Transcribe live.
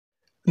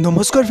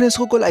নমস্কাৰ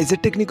ফ্ৰেণ্ডসকল আইজেড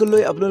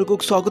টেকনিকলৈ আপোনালোকক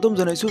স্বাগতম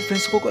জনাইছো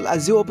ফ্ৰেণ্ডসকল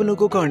আজিও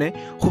আপোনালোকৰ কাৰণে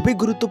খুবেই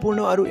গুৰুত্বপূৰ্ণ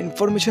আৰু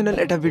ইনফৰমেশ্যনেল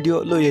এটা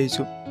ভিডিঅ' লৈ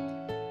আহিছো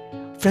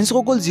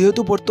ফ্ৰেণ্ডসকল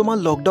যেহেতু বৰ্তমান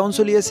লকডাউন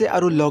চলি আছে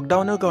আৰু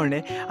লকডাউনৰ কাৰণে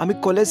আমি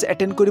কলেজ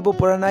এটেন্ড কৰিব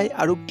পৰা নাই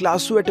আৰু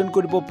ক্লাছো এটেন্ড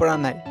কৰিব পৰা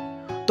নাই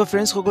তো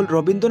ফ্ৰেণ্ডসকল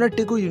ৰবীন্দ্ৰনাথ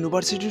টেগোৰ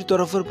ইউনিভাৰ্চিটিৰ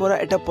তৰফৰ পৰা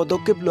এটা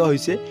পদক্ষেপ লোৱা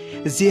হৈছে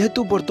যেহেতু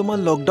বৰ্তমান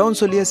লকডাউন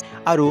চলি আছে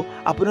আৰু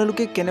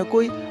আপোনালোকে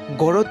কেনেকৈ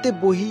ঘৰতে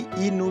বহি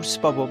নোটছ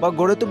পাব বা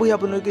ঘৰতে বহি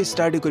আপোনালোকে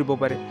ষ্টাডি কৰিব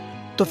পাৰে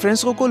তো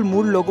ফ্ৰেণ্ডসকল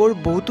মোৰ লগৰ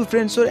বহুতো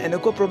ফ্ৰেণ্ডছৰ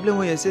এনেকুৱা প্ৰব্লেম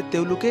হৈ আছে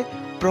তেওঁলোকে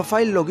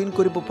প্ৰফাইল লগইন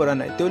কৰিব পৰা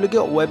নাই তেওঁলোকে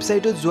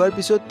ৱেবছাইটত যোৱাৰ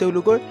পিছত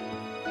তেওঁলোকৰ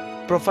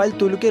প্ৰফাইল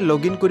তেওঁলোকে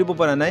লগইন কৰিব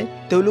পৰা নাই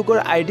তেওঁলোকৰ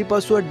আইডি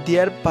পাছৱৰ্ড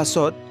দিয়াৰ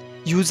পাছত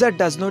user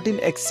does not in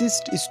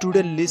exist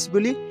student list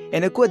বুলি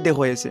এনেকুৱা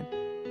দেখুৱাই আছে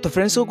তো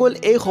ফ্ৰেণ্ডসকল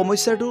এই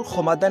সমস্যাটোৰ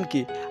সমাধান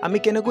কি আমি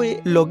কেনেকৈ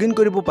লগইন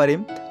কৰিব পাৰিম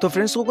তো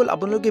ফ্ৰেণ্ডসকল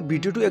আপোনালোকে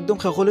ভিডিঅ'টো একদম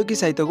শেষলৈকে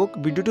চাই থাকক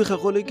ভিডিঅ'টো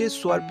শেষলৈকে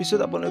চোৱাৰ পিছত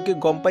আপোনালোকে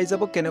গম পাই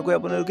যাব কেনেকৈ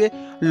আপোনালোকে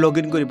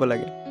লগইন কৰিব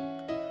লাগে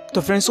তো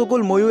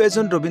ফ্ৰেণ্ডসকল ময়ো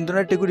এজন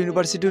ৰবীন্দ্ৰনাথ টেগোৰ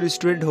ইউনিভাৰ্চিটিৰ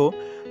ষ্টুডেণ্ট হওঁ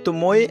তো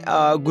মই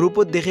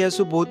গ্ৰুপত দেখি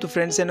আছোঁ বহুতো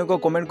ফ্ৰেণ্ডছ এনেকুৱা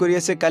কমেণ্ট কৰি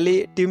আছে কালি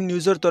টিম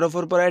নিউজৰ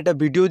তৰফৰ পৰা এটা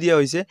ভিডিঅ' দিয়া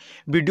হৈছে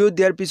ভিডিঅ'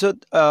 দিয়াৰ পিছত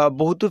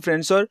বহুতো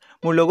ফ্ৰেণ্ডছৰ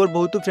মোৰ লগৰ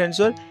বহুতো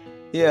ফ্ৰেণ্ডছৰ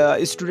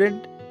ষ্টুডেণ্ট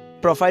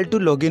প্ৰফাইলটো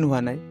লগইন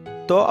হোৱা নাই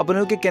তো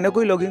আপোনালোকে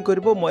কেনেকৈ লগইন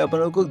কৰিব মই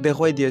আপোনালোকক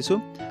দেখুৱাই দি আছোঁ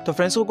তো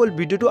ফ্ৰেণ্ডসকল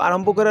ভিডিঅ'টো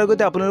আৰম্ভ কৰাৰ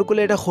আগতে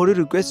আপোনালোকলৈ এটা সৰু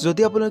ৰিকুৱেষ্ট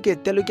যদি আপোনালোকে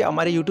এতিয়ালৈকে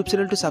আমাৰ ইউটিউব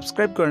চেনেলটো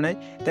ছাবস্ক্ৰাইব কৰা নাই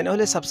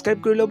তেনেহ'লে ছাবস্ক্ৰাইব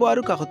কৰি ল'ব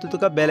আৰু কাষতে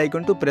থকা বেল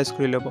আইকনটো প্ৰেছ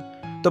কৰি ল'ব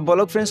তো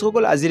বলক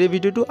ফ্ৰেণ্ডসকল আজিৰ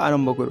ভিডিঅ'টো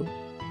আৰম্ভ কৰোঁ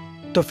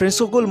তো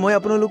ফ্ৰেণ্ডসকল মই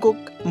আপোনালোকক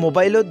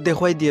মোবাইলত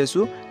দেখুৱাই দি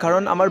আছোঁ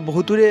কাৰণ আমাৰ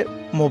বহুতৰে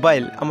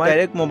মোবাইল আমাৰ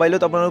ডাইৰেক্ট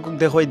মোবাইলত আপোনালোকক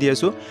দেখুৱাই দি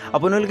আছোঁ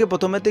আপোনালোকে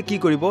প্ৰথমতে কি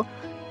কৰিব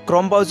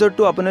ক্ৰম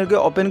ব্ৰাউজাৰটো আপোনালোকে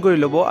অপেন কৰি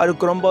ল'ব আৰু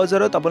ক্ৰম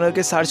ব্ৰাউজাৰত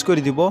আপোনালোকে চাৰ্চ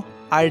কৰি দিব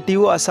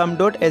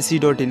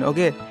rtuassam.ac.in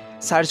ওকে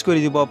চাৰ্চ কৰি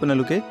দিব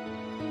আপোনালোকে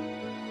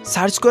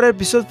চাৰ্চ কৰাৰ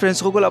পিছত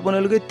ফ্ৰেণ্ডসকল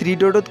আপোনালোকে 3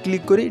 ডটত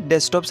ক্লিক কৰি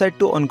ডেস্কটপ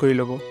সাইটটো অন কৰি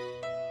ল'ব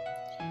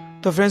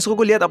তো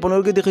ফ্ৰেণ্ডসকল ইয়াত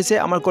আপোনালোকে দেখিছে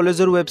আমাৰ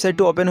কলেজৰ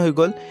ৱেবছাইটটো ওপেন হৈ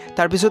গ'ল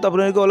তাৰ পিছত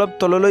আপোনালোকে অলপ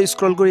তললৈ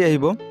স্ক্ৰল কৰি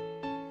আহিব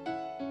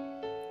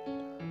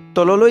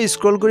তললৈ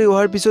স্ক্ৰল কৰি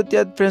অহাৰ পিছত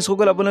ইয়াত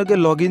ফ্ৰেণ্ডসকল আপোনালোকে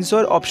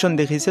লগইনছৰ অপচন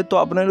দেখিছে তো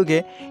আপোনালোকে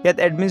ইয়াত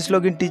এডমিনছ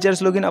লগইন টিচাৰ্ছ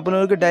লগইন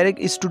আপোনালোকে ডাইৰেক্ট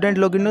ষ্টুডেণ্ট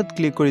লগইনত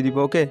ক্লিক কৰি দিব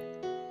ওকে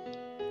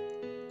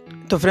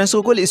তো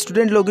ফ্ৰেণ্ডসকল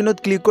ষ্টুডেণ্ট লগইনত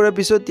ক্লিক কৰাৰ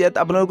পিছত ইয়াত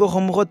আপোনালোকৰ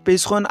সন্মুখত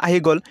পেজখন আহি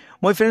গ'ল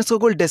মই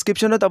ফ্ৰেণ্ডসকল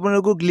ডেছক্ৰিপশ্যনত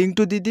আপোনালোকক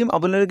লিংকটো দি দিম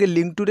আপোনালোকে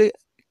লিংকটোৰে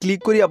ক্লিক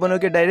কৰি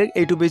আপোনালোকে ডাইৰেক্ট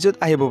এইটো পেজত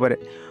আহিব পাৰে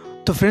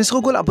তো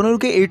ফ্ৰেণ্ডসকল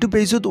আপোনালোকে এইটো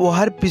পেজত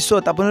অহাৰ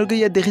পিছত আপোনালোকে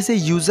ইয়াত দেখিছে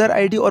ইউজাৰ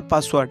আইডি অৰ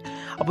পাছৱৰ্ড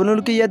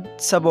আপোনালোকে ইয়াত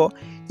চাব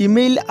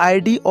ইমেইল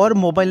আইডি অৰ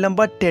মোবাইল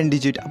নাম্বাৰ 10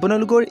 ডিজিট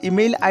আপোনালোকৰ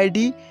ইমেইল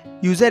আইডি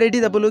ইউজাৰ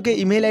আইডিত আপোনালোকে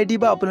ইমেইল আইডি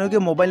বা আপোনালোকে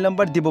মোবাইল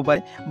নাম্বাৰ দিব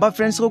পাৰে বা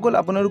ফ্ৰেণ্ডসকল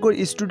আপোনালোকৰ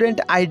ষ্টুডেণ্ট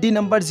আইডি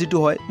নাম্বাৰ যিটো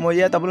হয় মই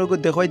ইয়াত আপোনালোকক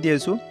দেখুৱাই দি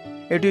আছোঁ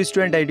এইটো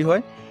ষ্টুডেণ্ট আইডি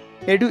হয়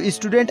এইটো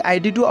ষ্টুডেণ্ট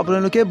আইডিটো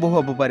আপোনালোকে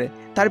বহুৱাব পাৰে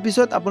তাৰ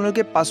পিছত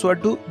আপোনালোকে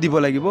পাছৱৰ্ডটো দিব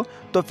লাগিব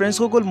তো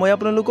ফ্ৰেণ্ডসকল মই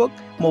আপোনালোকক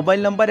মোবাইল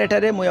নাম্বাৰ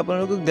এটাৰে মই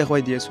আপোনালোকক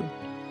দেখুৱাই দি আছোঁ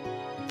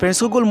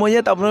ফ্ৰেণ্ডসকল মই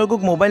ইয়াত আপোনালোকক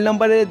মোবাইল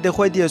নাম্বাৰে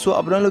দেখুৱাই দি আছোঁ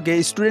আপোনালোকে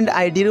ষ্টুডেণ্ট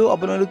আইডিৰো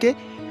আপোনালোকে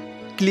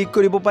ক্লিক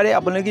কৰিব পাৰে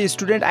আপোনালোকে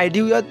ষ্টুডেণ্ট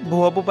আইডিও ইয়াত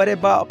বহুৱাব পাৰে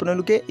বা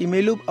আপোনালোকে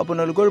ইমেইলো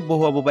আপোনালোকৰ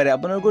বহুৱাব পাৰে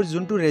আপোনালোকৰ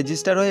যোনটো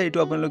ৰেজিষ্টাৰ হয় এইটো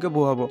আপোনালোকে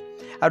বহুৱাব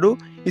আৰু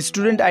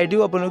ষ্টুডেণ্ট আইডিও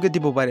আপোনালোকে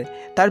দিব পাৰে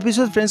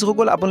তাৰপিছত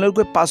ফ্ৰেণ্ডসকল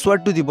আপোনালোকে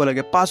পাছৱৰ্ডটো দিব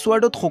লাগে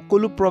পাছৱৰ্ডত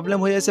সকলো প্ৰব্লেম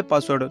হৈ আছে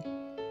পাছৱৰ্ডত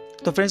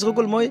তো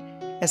ফ্ৰেণ্ডসকল মই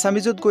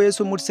এছামিজত কৈ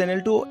আছোঁ মোৰ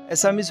চেনেলটো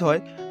এছামিজ হয়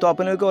তো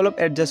আপোনালোকে অলপ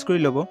এডজাষ্ট কৰি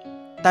ল'ব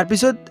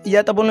তাৰপিছত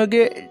ইয়াত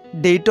আপোনালোকে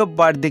ডেট অফ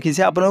বাৰ্থ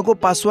দেখিছে আপোনালোকৰ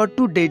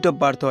পাছৱৰ্ডটো ডেট অফ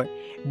বাৰ্থ হয়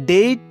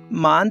ডেট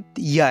মান্থ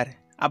ইয়াৰ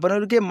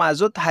আপোনালোকে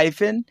মাজত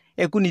হাইফেন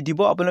একো নিদিব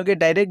আপোনালোকে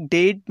ডাইৰেক্ট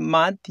ডেট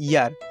মান্থ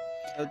ইয়াৰ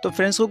তো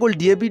ফ্ৰেণ্ডসকল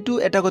ডিএবিটো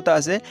এটা কথা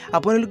আছে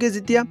আপোনালোকে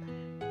যেতিয়া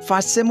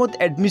ফাৰ্ষ্ট ছেমত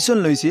এডমিশ্যন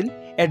লৈছিল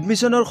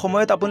এডমিশ্যনৰ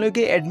সময়ত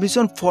আপোনালোকে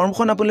এডমিশ্যন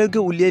ফৰ্মখন আপোনালোকে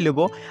উলিয়াই ল'ব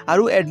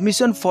আৰু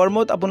এডমিশ্যন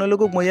ফৰ্মত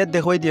আপোনালোকক মই ইয়াত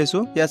দেখুৱাই দি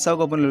আছোঁ ইয়াত চাওক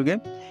আপোনালোকে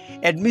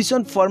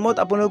এডমিশ্যন ফৰ্মত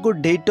আপোনালোকৰ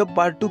ডেট অফ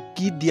বাৰ্থটো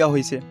কি দিয়া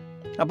হৈছে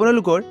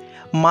আপোনালোকৰ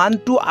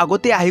মান্থটো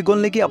আগতে আহি গ'ল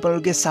নেকি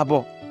আপোনালোকে চাব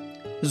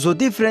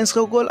যদি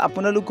ফ্ৰেণ্ডসকল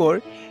আপোনালোকৰ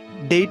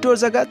ডেটৰ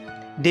জেগাত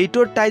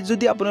ডেটৰ টাইত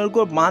যদি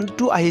আপোনালোকৰ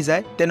মান্থটো আহি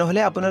যায়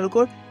তেনেহ'লে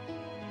আপোনালোকৰ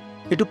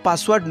এইটো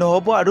পাছৱৰ্ড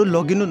নহ'ব আৰু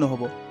লগইনো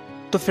নহ'ব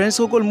তো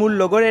ফ্ৰেণ্ডসকল মোৰ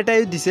লগৰ এটাই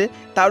দিছে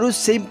তাৰো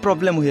ছেইম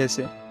প্ৰব্লেম হৈ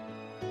আছে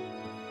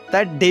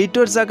তাৰ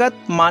ডেটৰ জেগাত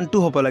মান্থটো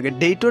হ'ব লাগে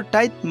ডেটৰ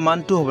টাইত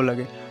মান্থটো হ'ব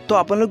লাগে তো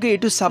আপোনালোকে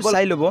এইটো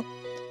চাই ল'ব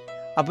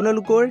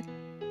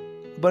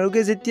আপোনালোকে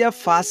যেতিয়া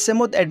ফাৰ্ষ্ট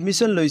ছেমত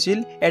এডমিশ্যন লৈছিল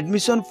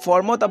এডমিশ্যন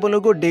ফৰ্মত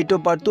আপোনালোকৰ ডেট অফ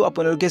বাৰ্থটো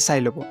আপোনালোকে চাই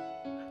ল'ব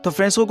তো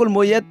ফ্ৰেণ্ডসকল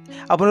মই ইয়াত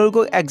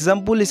আপোনালোকক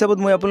এক্সাম্পল হিচাপত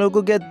মই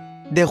আপোনালোকক ইয়াত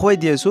দেখুৱাই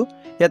দি আছোঁ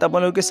ইয়াত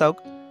আপোনালোকে চাওক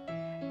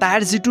তাৰ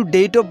যিটো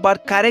date of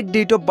birth correct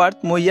date of birth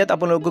মই ইয়াত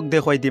আপোনালোকক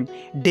দেখুৱাই দিম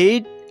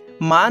ডেট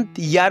মান্থ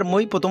ইয়াৰ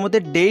মই প্ৰথমতে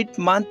ডেট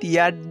মান্থ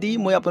ইয়াৰ দি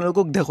মই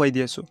আপোনালোকক দেখুৱাই দি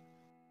আছোঁ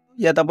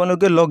ইয়াত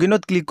আপোনালোকে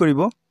লগইনত ক্লিক কৰিব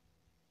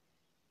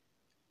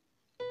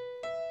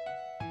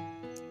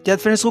ইয়াত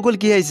ফ্ৰেণ্ডসকল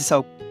কি আহিছে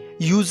চাওক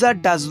user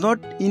does not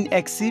in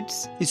exist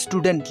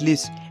student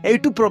list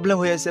এইটো প্ৰব্লেম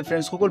হৈ আছে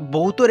ফ্ৰেণ্ডসকল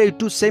বহুতৰ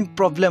এইটো ছেইম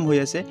প্ৰব্লেম হৈ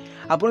আছে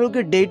আপোনালোকে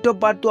ডেট অফ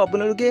বাৰ্থটো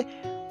আপোনালোকে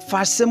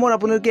ফাৰ্ষ্ট ছেমৰ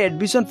আপোনালোকে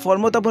এডমিশ্যন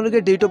ফৰ্মত আপোনালোকে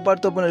ডেট অফ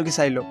বাৰ্থটো আপোনালোকে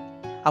চাই লওক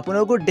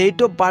আপোনালোকৰ ডেট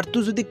অফ বাৰ্থটো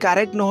যদি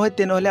কাৰেক্ট নহয়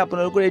তেনেহ'লে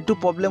আপোনালোকৰ এইটো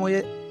প্ৰব্লেম হৈ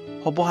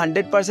হ'ব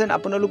 100%।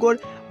 আপোনালোকৰ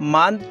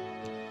মান্থ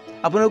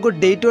আপোনালোকৰ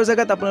ডেটৰ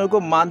জেগাত আপোনালোকৰ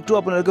মান্থটো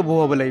আপোনালোকে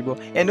বহুৱাব লাগিব।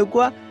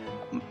 এনেকুৱা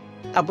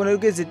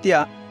আপোনালোকে যেতিয়া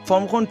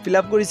ফৰ্মখন ফিল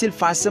আপ কৰিছিল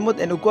ফাৰ্ষ্ট চেমত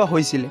এনেকুৱা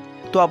হৈছিলে।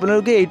 তো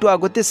আপোনালোকে এইটো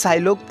আগতে চাই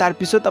লওক,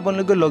 তাৰপিছত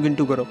আপোনালোকে লগ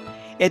ইনটো কৰক।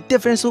 এতিয়া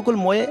ফ্ৰেণ্ডসকল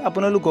মই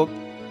আপোনালোকক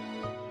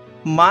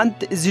মান্থ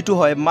যিটো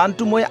হয়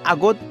মান্থটো মই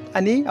আগত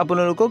আনি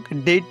আপোনালোকক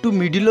ডেটটো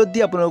মিডিলত দি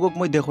আপোনালোকক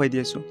মই দেখুৱাই দি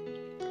আছোঁ।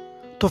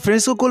 তো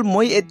ফ্ৰেণ্ডসকল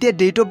মই এতিয়া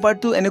ডেট অফ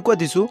বাৰ্থটো এনেকুৱা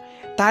দিছোঁ,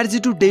 তাৰ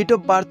যিটো ডেট অফ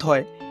বাৰ্থ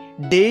হয়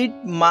ডেট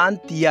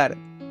মান্থ ইয়াৰ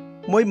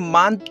মই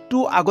মান্থটো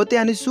আগতে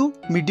আনিছোঁ,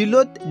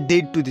 মিডিলত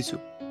ডেটটো দিছোঁ।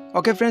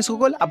 অ'কে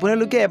ফ্ৰেণ্ডসকল,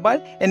 আপোনালোকে এবাৰ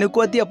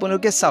এনেকুৱা দি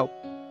আপোনালোকে চাওক।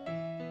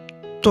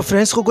 তো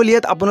ফ্ৰেণ্ডসকল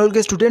ইয়াত আপোনালোকে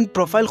ষ্টুডেণ্ট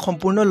প্ৰফাইল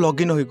সম্পূৰ্ণ লগ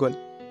ইন হৈ গ'ল।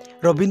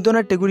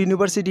 ৰবীন্দ্ৰনাথ টেগোৰ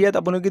ইউনিভাৰ্চিটি ইয়াত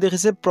আপোনালোকে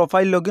দেখিছে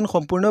প্ৰফাইল লগ ইন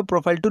সম্পূৰ্ণ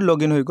প্ৰফাইলটো লগ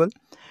ইন হৈ গ'ল।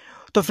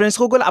 তো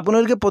ফ্ৰেণ্ডসকল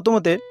আপোনালোকে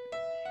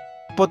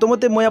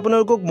প্ৰথমতে মই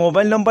আপোনালোকক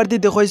মোবাইল নম্বৰ দি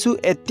দেখুৱাইছোঁ।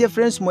 এতিয়া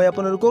ফ্ৰেণ্ডছ মই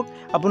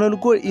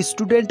আপোনালোকৰ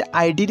ষ্টুডেণ্ট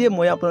আইডিৰে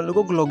মই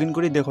আপোনালোকক লগ ইন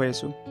কৰি দেখুৱাই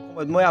আছোঁ।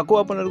 মই আকৌ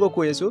আপোনালোকক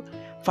কৈ আছোঁ,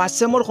 ফাৰ্ষ্ট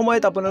চেমৰ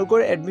সময়ত আপোনালোকৰ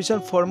এডমিশ্যন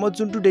ফৰ্মত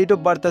যোনটো ডেট অফ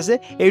বাৰ্থ আছে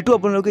এইটো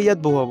আপোনালোকে ইয়াত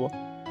বহুৱাব।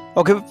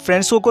 অ'কে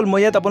ফ্ৰেণ্ডসকল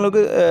মই ইয়াত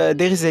আপোনালোকে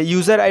দেখিছে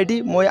ইউজাৰ আইডি,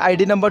 মই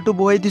আইডি নাম্বাৰটো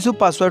বহুৱাই দিছোঁ,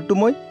 পাছৱাৰ্ডটো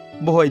মই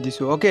বহুৱাই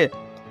দিছোঁ। অ'কে,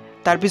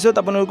 তাৰপিছত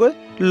আপোনালোকে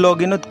লগ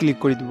ইনত ক্লিক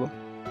কৰি দিব।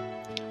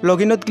 লগ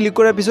ইনত ক্লিক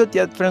কৰাৰ পিছত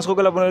ইয়াত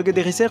ফ্ৰেণ্ডসকল আপোনালোকে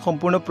দেখিছে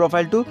সম্পূৰ্ণ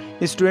প্ৰফাইলটো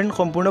ষ্টুডেণ্ট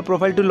সম্পূৰ্ণ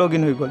প্ৰফাইলটো লগ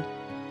ইন হৈ গ'ল।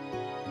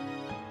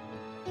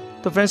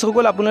 তো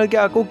ফ্ৰেণ্ডসকল আপোনালোকে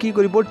আকৌ কি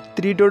কৰিব,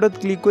 3 ডটত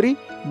ক্লিক কৰি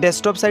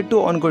ডেস্কটপ ছাইটটো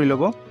অন কৰি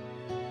ল'ব।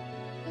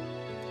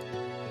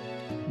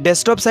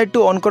 ডেস্কটপ ছাইটটো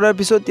অন কৰাৰ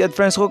পিছত ইয়াত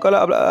ফ্ৰেণ্ডসকল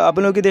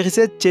আপোনালোকে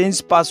দেখিছে চেঞ্জ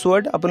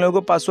পাছৱাৰ্ড,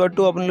 আপোনালোকৰ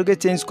পাছৱাৰ্ডটো আপোনালোকে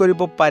চেঞ্জ কৰিব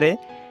পাৰে।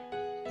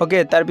 অ'কে,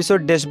 তাৰপিছত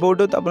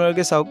ডেছবৰ্ডত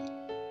আপোনালোকে চাওক,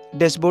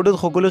 ডেছবৰ্ডত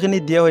সকলোখিনি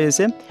দিয়া হৈ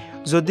আছে।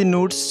 যদি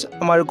নোটছ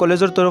আমাৰ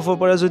কলেজৰ তৰফৰ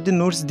পৰা যদি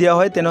নোটছ দিয়া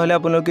হয় তেনেহ'লে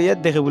আপোনালোকে ইয়াত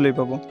দেখিবলৈ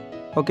পাব।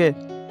 অ'কে,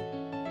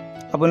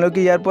 আপোনালোকে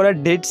ইয়াৰ পৰা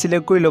ডেট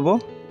চিলেক্ট কৰি ল'ব।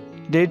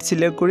 ডেট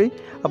চিলেক্ট কৰি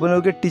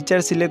আপোনালোকে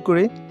টিচাৰ চিলেক্ট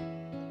কৰি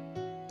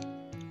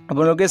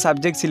আপোনালোকে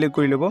ছাবজেক্ট চিলেক্ট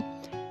কৰি ল'ব,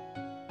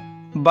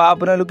 বা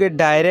আপোনালোকে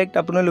ডাইৰেক্ট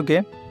আপোনালোকে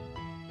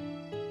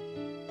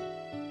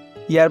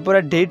ইয়াৰ পৰা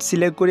ডেট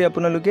চিলেক্ট কৰি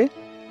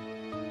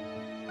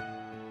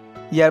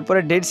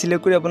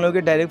আপোনালোকে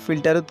ডাইৰেক্ট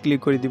ফিল্টাৰত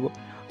ক্লিক কৰি দিব।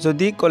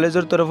 যদি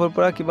কলেজৰ তৰফৰ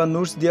পৰা কিবা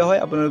নোটছ দিয়া হয়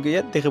আপোনালোকে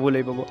ইয়াত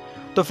দেখিবলৈ পাব।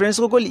 তো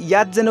ফ্ৰেণ্ডসকল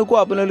ইয়াত যেনেকুৱা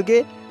আপোনালোকে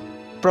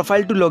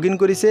প্ৰফাইলটো লগ ইন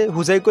কৰিছে,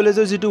 হোজাই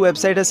কলেজৰ যিটো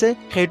ৱেবছাইট আছে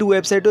সেইটো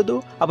ৱেবছাইটতো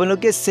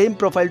আপোনালোকে ছেইম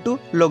প্ৰফাইলটো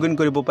লগ ইন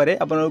কৰিব পাৰে।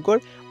 আপোনালোকৰ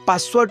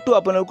পাছৱাৰ্ডটো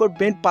আপোনালোকৰ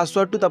মেইন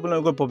পাছৱাৰ্ডটোত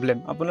আপোনালোকৰ প্ৰব্লেম,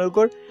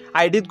 আপোনালোকৰ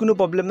আইডিত কোনো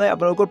প্ৰব্লেম নাই,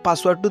 আপোনালোকৰ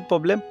পাছৱাৰ্ডটোত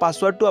প্ৰব্লেম।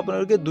 পাছৱাৰ্ডটো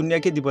আপোনালোকে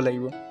ধুনীয়াকৈ দিব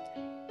লাগিব,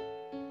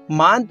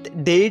 month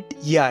date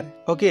year.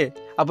 Okay,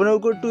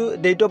 আপোনালোকৰটো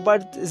date of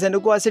birth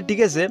যেনেকুৱা আছে ঠিক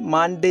আছে,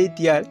 মান্থ ডেট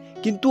ইয়াৰ,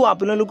 কিন্তু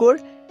আপোনালোকৰ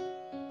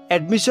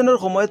এডমিশ্যনৰ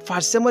সময়ত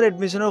ফাৰ্ষ্ট চেমৰ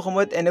এডমিশ্যনৰ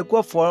সময়ত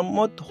এনেকুৱা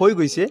ফৰ্মত হৈ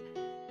গৈছে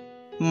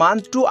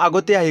মান্থটো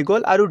আগতে আহি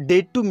গ'ল আৰু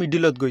ডেটটো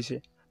মিডিলত গৈছে।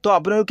 তো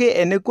আপোনালোকে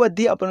এনেকুৱা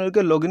দি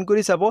আপোনালোকে লগ ইন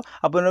কৰি চাব,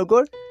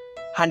 আপোনালোকৰ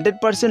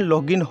 100%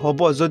 লগ ইন হ'ব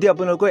যদি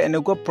আপোনালোকৰ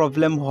এনেকুৱা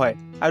প্ৰব্লেম হয়।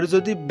 আৰু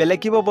যদি বেলেগ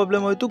কিবা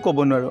প্ৰব্লেম হয়তো ক'ব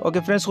নোৱাৰোঁ। অ'কে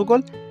ফ্ৰেণ্ডসকল,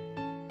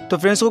 তো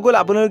ফ্ৰেণ্ডসকল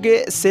আপোনালোকে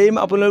ছেইম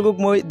আপোনালোকক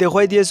মই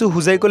দেখুৱাই দি আছোঁ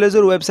হোজাই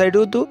কলেজৰ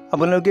ৱেবছাইটতো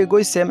আপোনালোকে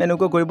গৈ ছেইম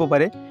এনেকুৱা কৰিব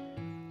পাৰে,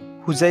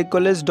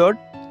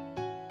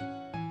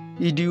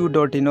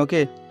 HojaiCollege.edu.in।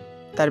 অ'কে,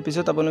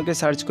 তাৰপিছত আপোনালোকে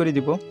চাৰ্চ কৰি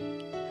দিব।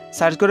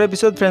 চাৰ্চ কৰাৰ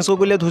পিছত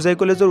ফ্ৰেণ্ডসকল ইয়াত হোজাই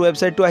কলেজৰ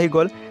ৱেবছাইটটো আহি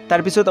গ'ল।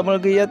 তাৰপিছত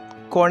আপোনালোকে ইয়াত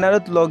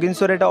কৰ্নাৰত লগ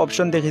ইনছৰ এটা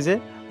অপশ্যন দেখিছে,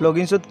 লগ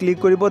ইনছত ক্লিক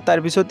কৰিব।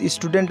 তাৰপিছত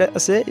ষ্টুডেণ্ট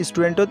আছে,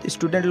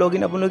 ষ্টুডেণ্ট লগ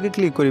ইন আপোনালোকে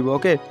ক্লিক কৰিব।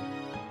 অ'কে,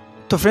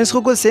 তো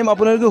ফ্ৰেণ্ডসকল ছেইম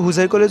আপোনালোকে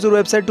হোজাই কলেজৰ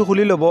ৱেবছাইটটো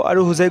খুলি ল'ব।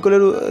 আৰু হোজাই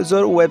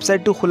কলেজৰ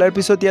ৱেবছাইটটো খোলাৰ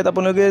পিছত ইয়াত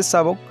আপোনালোকে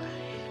চাব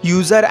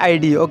ইউজাৰ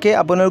আইডি। অ'কে,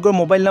 আপোনালোকৰ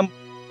মোবাইল নাম্বাৰ।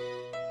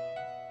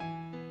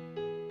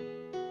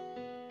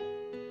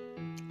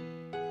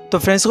 তো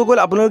ফ্ৰেণ্ডসকল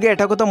আপোনালোকে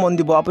এটা কথা মন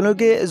দিব,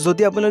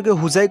 আপোনালোকে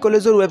হোজাই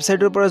কলেজৰ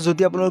ৱেবছাইটৰ পৰা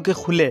যদি আপোনালোকে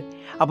খোলে,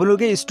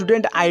 আপোনালোকে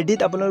ষ্টুডেণ্ট আইডিত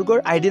আপোনালোকৰ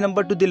আইডি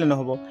নাম্বাৰটো দিলে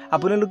নহ'ব,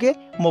 আপোনালোকে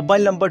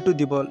মোবাইল নাম্বাৰটো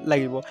দিব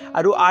লাগিব।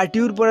 আৰু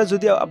RTUৰ পৰা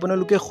যদি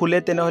আপোনালোকে খোলে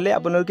তেনেহ'লে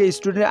আপোনালোকে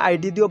ষ্টুডেণ্ট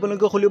আইডি দিও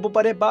আপোনালোকে খুলিব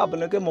পাৰে, বা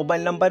আপোনালোকে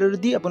মোবাইল নাম্বাৰেৰে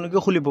দি আপোনালোকে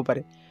খুলিব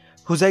পাৰে।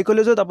 হোজাই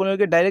কলেজত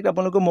আপোনালোকে ডাইৰেক্ট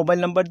আপোনালোকৰ মোবাইল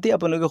নাম্বাৰ দি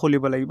আপোনালোকে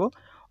খুলিব লাগিব।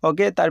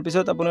 অ'কে,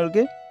 তাৰপিছত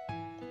আপোনালোকে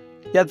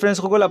ইয়াত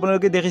ফ্ৰেণ্ডসকল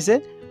আপোনালোকে দেখিছে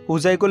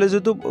হোজাই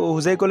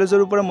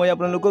কলেজৰ পৰা মই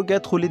আপোনালোকক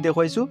ইয়াত খুলি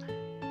দেখুৱাইছোঁ,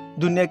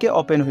 ধুনীয়াকৈ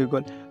অ'পেন হৈ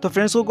গ'ল। তো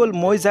ফ্ৰেণ্ডসকল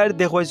মই যাৰ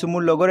দেখুৱাইছোঁ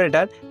মোৰ লগৰ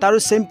এটাৰ, তাৰো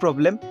same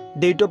problem,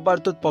 date of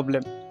বাৰ্থত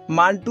problem,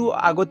 মান্থটো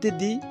আগতে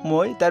দি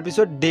মই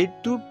তাৰপিছত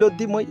ডেটটো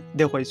দি মই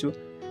দেখুৱাইছোঁ,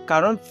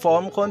 কাৰণ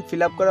ফৰ্মখন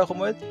ফিল আপ কৰাৰ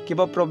সময়ত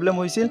কিবা প্ৰব্লেম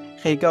হৈছিল,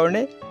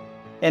 সেইকাৰণে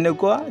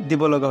এনেকুৱা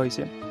দিব লগা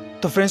হৈছে।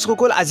 তো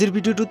ফ্ৰেণ্ডসকল আজিৰ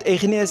ভিডিঅ'টোত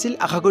এইখিনি আছিল।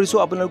 আশা কৰিছোঁ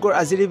আপোনালোকৰ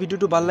আজিৰ এই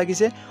ভিডিঅ'টো ভাল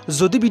লাগিছে।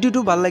 যদি ভিডিঅ'টো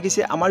ভাল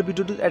লাগিছে আমাৰ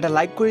ভিডিঅ'টোত এটা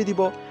লাইক কৰি দিব,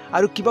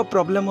 আৰু কিবা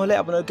প্ৰব্লেম হ'লে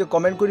আপোনালোকে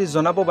কমেণ্ট কৰি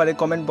জনাব পাৰে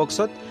কমেণ্ট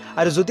বক্সত।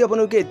 আৰু যদি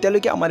আপোনালোকে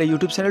এতিয়ালৈকে আমাৰ এই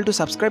ইউটিউব চেনেলটো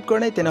ছাবস্ক্ৰাইব কৰা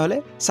নাই তেনেহ'লে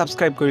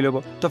ছাবস্ক্ৰাইব কৰি ল'ব।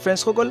 তো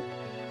ফ্ৰেণ্ডসকল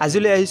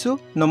আজিলৈ আহিছোঁ,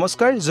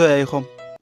 নমস্কাৰ, জয় আই অসম।